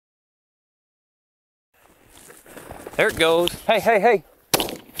There it goes. Hey, hey, hey.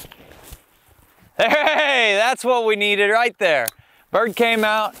 Hey, that's what we needed right there. Bird came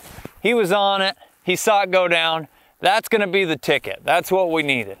out, he was on it, he saw it go down. That's gonna be the ticket. That's what we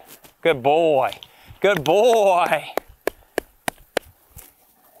needed. Good boy, good boy.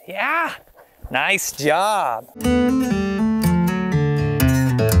 Yeah, nice job.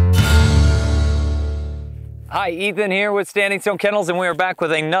 Hi, Ethan here with Standing Stone Kennels, and we are back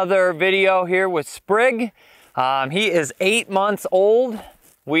with another video here with Sprig. He is 8 months old.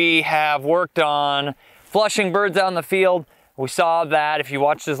 We have worked on flushing birds out in the field. We saw that, if you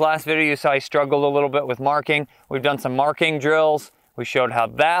watched his last video, you saw he struggled a little bit with marking. We've done some marking drills. We showed how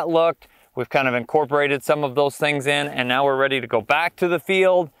that looked. We've kind of incorporated some of those things in, and now we're ready to go back to the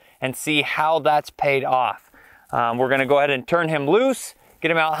field and see how that's paid off. We're gonna go ahead and turn him loose,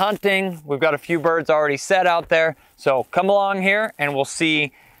 get him out hunting. We've got a few birds already set out there. So come along here and we'll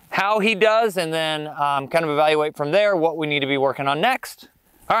see how he does, and then kind of evaluate from there what we need to be working on next.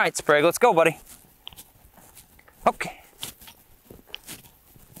 All right, Sprig, let's go, buddy. Okay.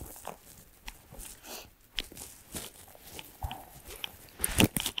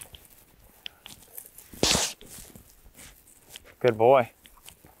 Good boy.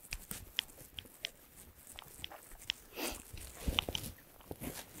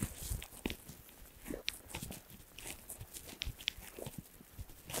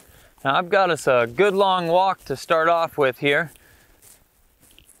 Now I've got us a good long walk to start off with here.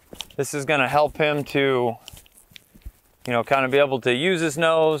 This is gonna help him to, you know, kind of be able to use his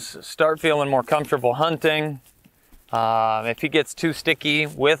nose, start feeling more comfortable hunting. If he gets too sticky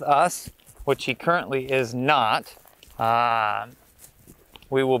with us, which he currently is not,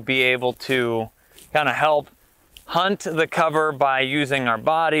 we will be able to kind of help hunt the cover by using our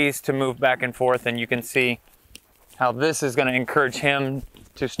bodies to move back and forth, and you can see how this is gonna encourage him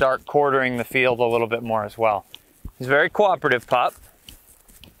to start quartering the field a little bit more as well. He's a very cooperative pup.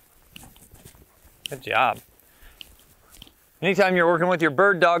 Good job. Anytime you're working with your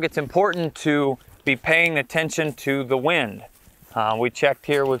bird dog, it's important to be paying attention to the wind. We checked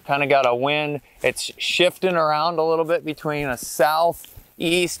here, we've kind of got a wind. It's shifting around a little bit between a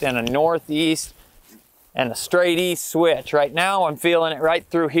southeast and a northeast and a straight east switch. Right now I'm feeling it right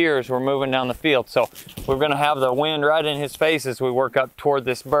through here as we're moving down the field. So we're gonna have the wind right in his face as we work up toward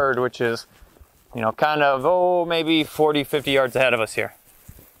this bird, which is, you know, kind of, oh, maybe 40, 50 yards ahead of us here.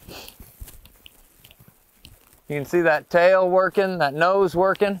 You can see that tail working, that nose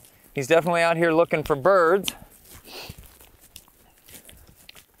working. He's definitely out here looking for birds.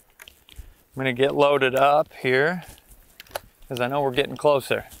 I'm gonna get loaded up here because I know we're getting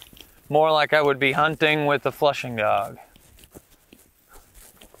closer. More like I would be hunting with a flushing dog.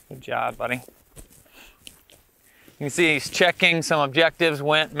 Good job, buddy. You can see he's checking some objectives,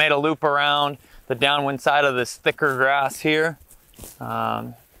 made a loop around the downwind side of this thicker grass here.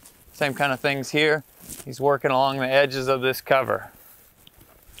 Same kind of things here. He's working along the edges of this cover.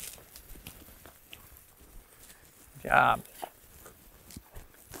 Good job.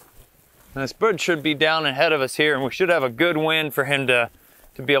 And this bird should be down ahead of us here, and we should have a good wind for him to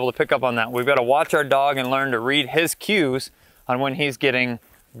be able to pick up on that. We've got to watch our dog and learn to read his cues on when he's getting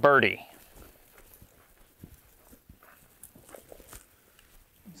birdie.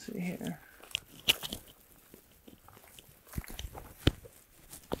 Let's see here.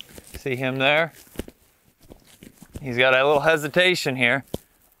 See him there? He's got a little hesitation here.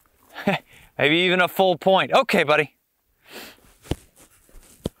 Maybe even a full point. Okay, buddy.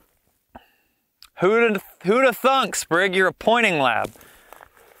 Who'd have thunk, Sprig? You're a pointing lab.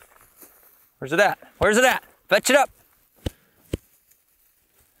 Where's it at? Where's it at? Fetch it up.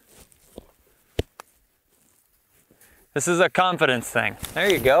 This is a confidence thing.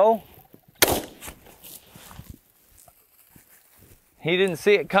 There you go. He didn't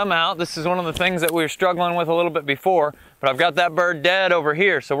see it come out. This is one of the things that we were struggling with a little bit before, but I've got that bird dead over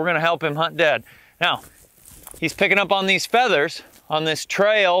here, so we're gonna help him hunt dead. Now, he's picking up on these feathers on this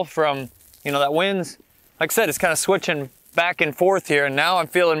trail from, you know, that wind's, like I said, it's kind of switching back and forth here, and now I'm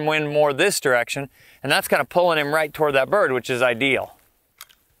feeling wind more this direction, and that's kind of pulling him right toward that bird, which is ideal.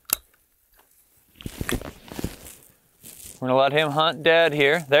 We're gonna let him hunt dead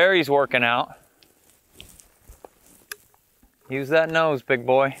here. There he's working out. Use that nose, big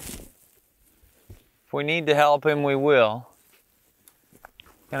boy. If we need to help him, we will.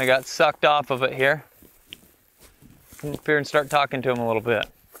 Kind of got sucked off of it here. Come up here and start talking to him a little bit.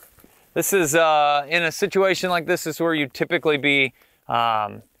 This is, in a situation like this, is where you typically be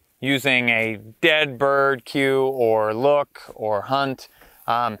using a dead bird cue or look or hunt.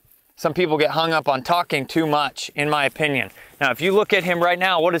 Some people get hung up on talking too much, in my opinion. Now, if you look at him right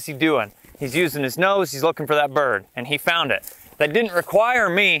now, what is he doing? He's using his nose, he's looking for that bird, and he found it. That didn't require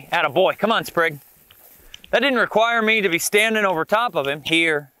me, attaboy, come on Sprig. That didn't require me to be standing over top of him.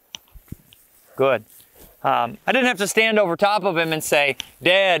 Here, good. I didn't have to stand over top of him and say,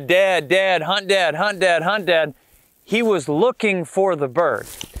 Dad, Dad, Dad, hunt Dad, hunt Dad, hunt Dad. He was looking for the bird.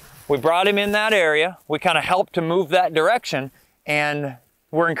 We brought him in that area. We kind of helped to move that direction, and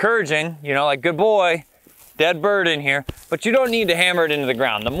we're encouraging, you know, like, good boy, dead bird in here, but you don't need to hammer it into the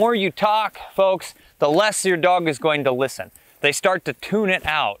ground. The more you talk, folks, the less your dog is going to listen. They start to tune it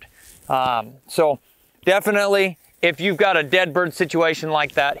out. So definitely, if you've got a dead bird situation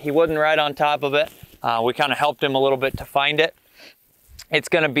like that, he wasn't right on top of it. We kind of helped him a little bit to find it. It's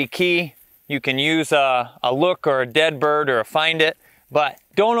going to be key. You can use a look or a dead bird or a find it, but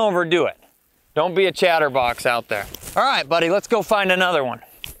don't overdo it. Don't be a chatterbox out there. All right, buddy, let's go find another one.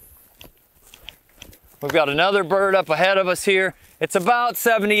 We've got another bird up ahead of us here. It's about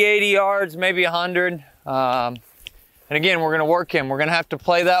 70, 80 yards, maybe 100. And again, we're gonna work him. We're gonna have to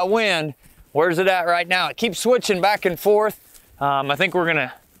play that wind. Where's it at right now? It keeps switching back and forth. I think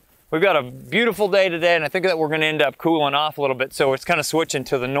we've got a beautiful day today, and I think that we're gonna end up cooling off a little bit, so it's kind of switching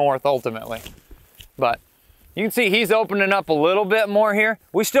to the north ultimately. But you can see he's opening up a little bit more here.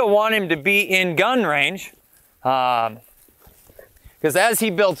 We still want him to be in gun range, because as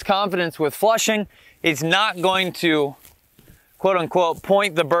he builds confidence with flushing, he's not going to, quote unquote,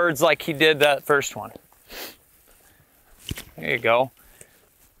 point the birds like he did that first one. There you go.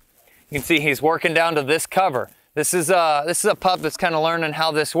 You can see he's working down to this cover. This is a pup that's kind of learning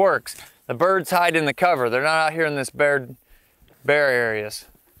how this works. The birds hide in the cover. They're not out here in this bare areas.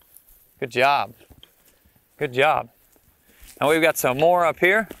 Good job. Good job. Now we've got some more up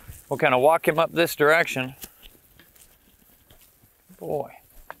here. We'll kind of walk him up this direction. Boy.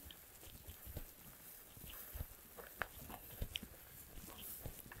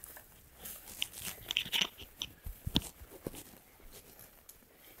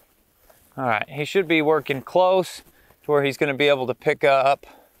 All right, he should be working close to where he's going to be able to pick up.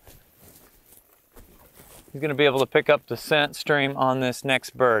 He's going to be able to pick up the scent stream on this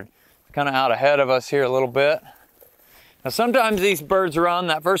next bird. Kind of out ahead of us here a little bit. Now sometimes these birds run.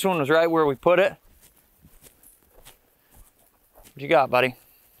 That first one was right where we put it. What you got, buddy?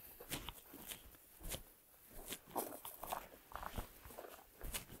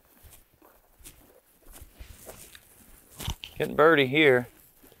 Getting birdie here.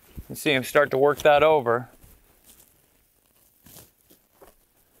 You see him start to work that over.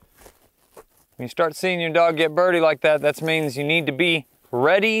 When you start seeing your dog get birdie like that, that means you need to be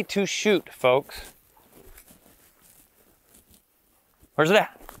ready to shoot, folks. Where's it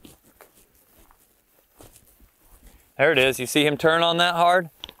at? There it is. You see him turn on that hard?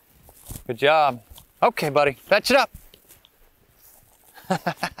 Good job. Okay, buddy, fetch it up.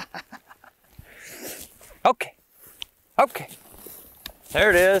 Okay. Okay. There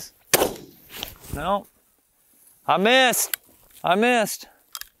it is. No. I missed. I missed.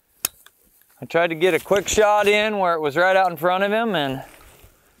 I tried to get a quick shot in where it was right out in front of him, and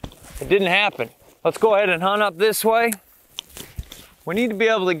it didn't happen. Let's go ahead and hunt up this way. We need to be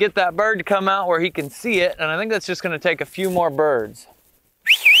able to get that bird to come out where he can see it, and I think that's just going to take a few more birds.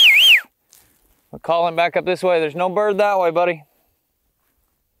 We'll call him back up this way. There's no bird that way, buddy.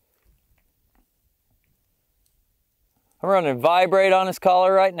 I'm running vibrate on his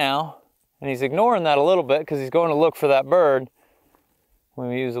collar right now, and he's ignoring that a little bit because he's going to look for that bird.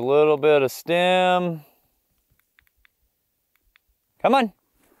 We use a little bit of stem. Come on.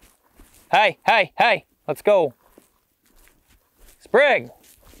 Hey, hey, hey, let's go. Sprig.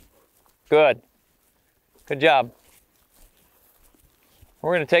 Good. Good job.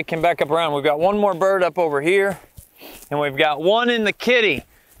 We're going to take him back up around. We've got one more bird up over here, and we've got one in the kitty.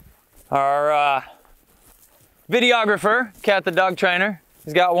 Our videographer, Kat the dog trainer,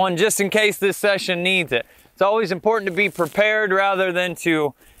 has got one just in case this session needs it. It's always important to be prepared rather than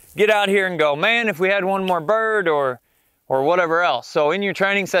to get out here and go, man, if we had one more bird or whatever else. So in your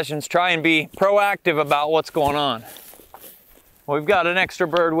training sessions, try and be proactive about what's going on. We've got an extra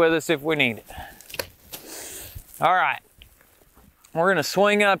bird with us if we need it. All right, we're gonna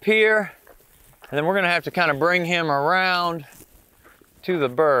swing up here, and then we're gonna have to kind of bring him around to the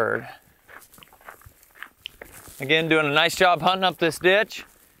bird. Again, doing a nice job hunting up this ditch.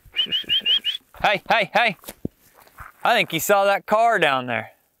 Hey, hey, hey. I think he saw that car down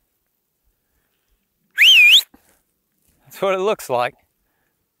there. That's what it looks like.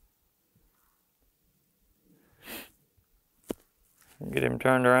 Get him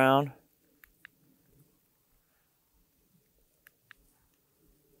turned around.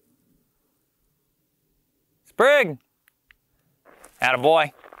 Sprig.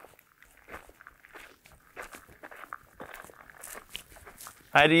 Attaboy.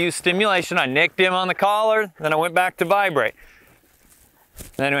 I had to use stimulation. I nicked him on the collar, then I went back to vibrate.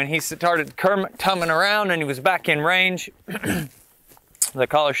 Then when he started tumbling around and he was back in range, the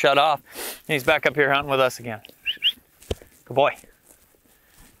collar shut off, and he's back up here hunting with us again. Good boy.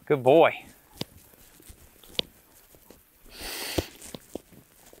 Good boy.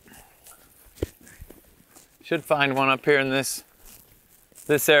 Should find one up here in this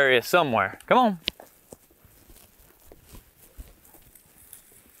area somewhere. Come on.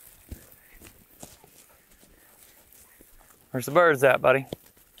 Where's the birds at, buddy?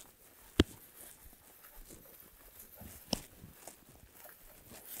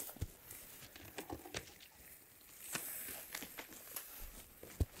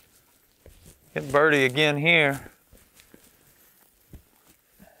 Get birdie again here.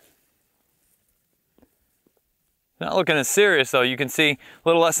 Not looking as serious though. You can see a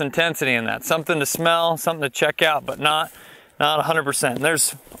little less intensity in that. Something to smell, something to check out, but not 100%. And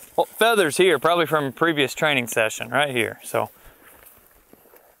there's feathers here, probably from a previous training session right here. So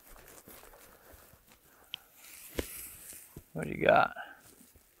what do you got?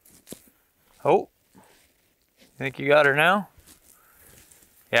 Oh, think you got her now?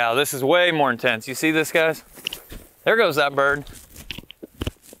 Yeah, this is way more intense. You see this, guys? There goes that bird.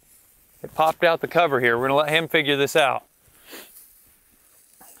 It popped out the cover here. We're gonna let him figure this out.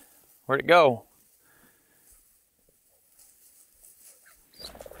 Where'd it go?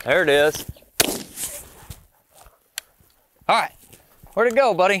 There it is. All right, where'd it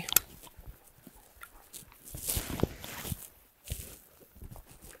go, buddy?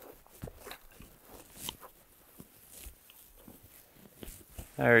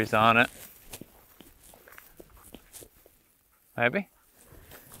 There, he's on it. Maybe.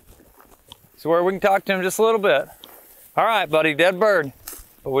 So where we can talk to him just a little bit. All right, buddy, dead bird.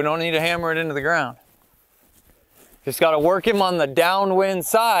 But we don't need to hammer it into the ground. Just got to work him on the downwind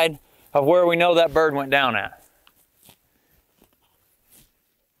side of where we know that bird went down at.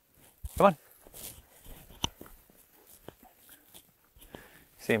 Come on.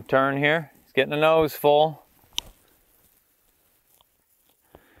 See him turn here? He's getting the nose full.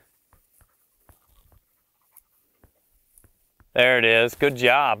 There it is. Good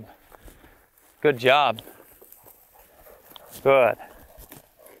job. Good job. Good.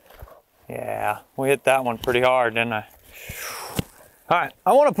 Yeah, we hit that one pretty hard, didn't I? All right,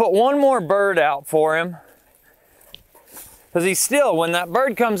 I want to put one more bird out for him. Because he's still, when that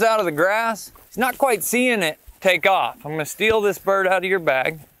bird comes out of the grass, he's not quite seeing it take off. I'm going to steal this bird out of your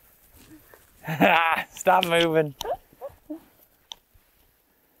bag. Stop moving. All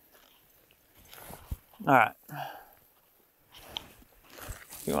right.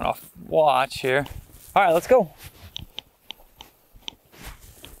 You want to watch here. All right, let's go.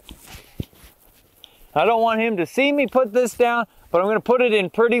 I don't want him to see me put this down, but I'm going to put it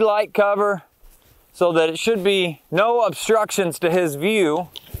in pretty light cover so that it should be no obstructions to his view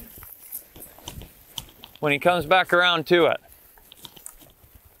when he comes back around to it.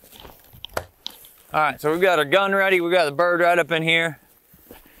 All right, so we've got our gun ready. We've got the bird right up in here.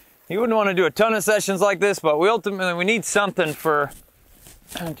 You wouldn't want to do a ton of sessions like this, but we need something to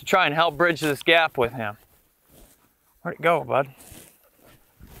try and help bridge this gap with him. Where'd it go, bud?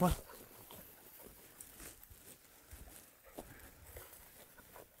 Come on.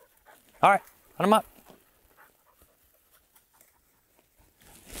 All right, hunt him up.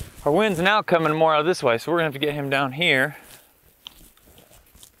 Our wind's now coming more out this way, so we're gonna have to get him down here.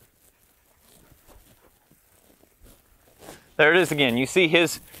 There it is again. You see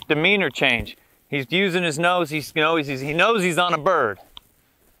his demeanor change. He's using his nose. He knows he's on a bird.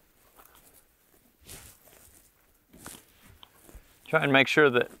 Try and make sure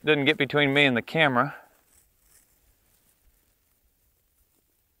that it doesn't get between me and the camera.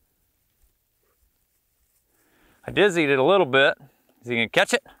 I dizzied it a little bit. Is he gonna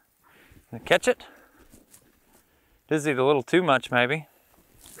catch it? Gonna catch it? Dizzied a little too much, maybe.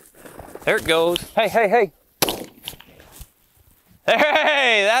 There it goes. Hey, hey, hey.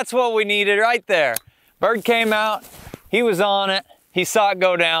 Hey, that's what we needed right there. Bird came out, he was on it, he saw it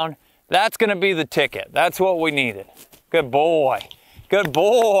go down. That's gonna be the ticket. That's what we needed. Good boy. Good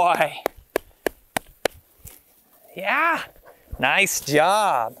boy. Yeah, nice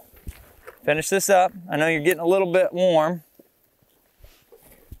job. Finish this up. I know you're getting a little bit warm.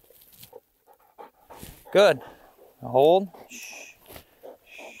 Good. Hold.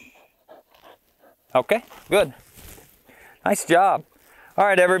 Okay, good. Nice job. All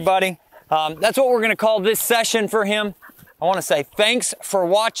right, everybody. That's what we're gonna call this session for him. I wanna say thanks for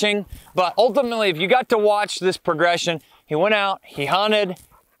watching, but ultimately, if you got to watch this progression, he went out, he hunted,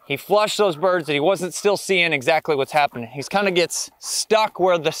 he flushed those birds that he wasn't still seeing exactly what's happening. He kind of gets stuck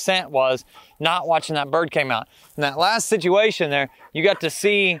where the scent was, not watching that bird came out. In that last situation there, you got to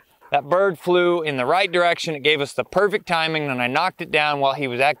see that bird flew in the right direction. It gave us the perfect timing, and I knocked it down while he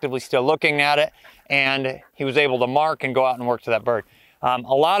was actively still looking at it, and he was able to mark and go out and work to that bird. A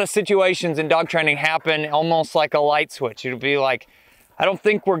lot of situations in dog training happen almost like a light switch. It'll be like, I don't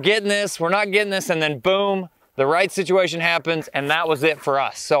think we're getting this, we're not getting this, and then boom, the right situation happens, and that was it for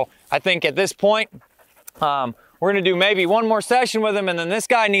us. So I think at this point, we're gonna do maybe one more session with him, and then this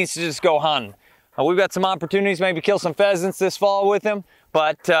guy needs to just go hunting. We've got some opportunities, maybe kill some pheasants this fall with him,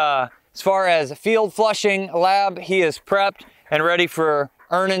 but as far as field flushing lab, he is prepped and ready for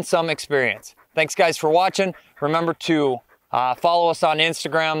earning some experience. Thanks guys for watching. Remember to follow us on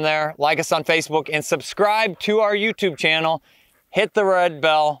Instagram there, like us on Facebook, and subscribe to our YouTube channel. Hit the red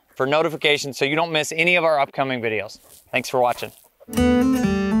bell for notifications so you don't miss any of our upcoming videos. Thanks for watching.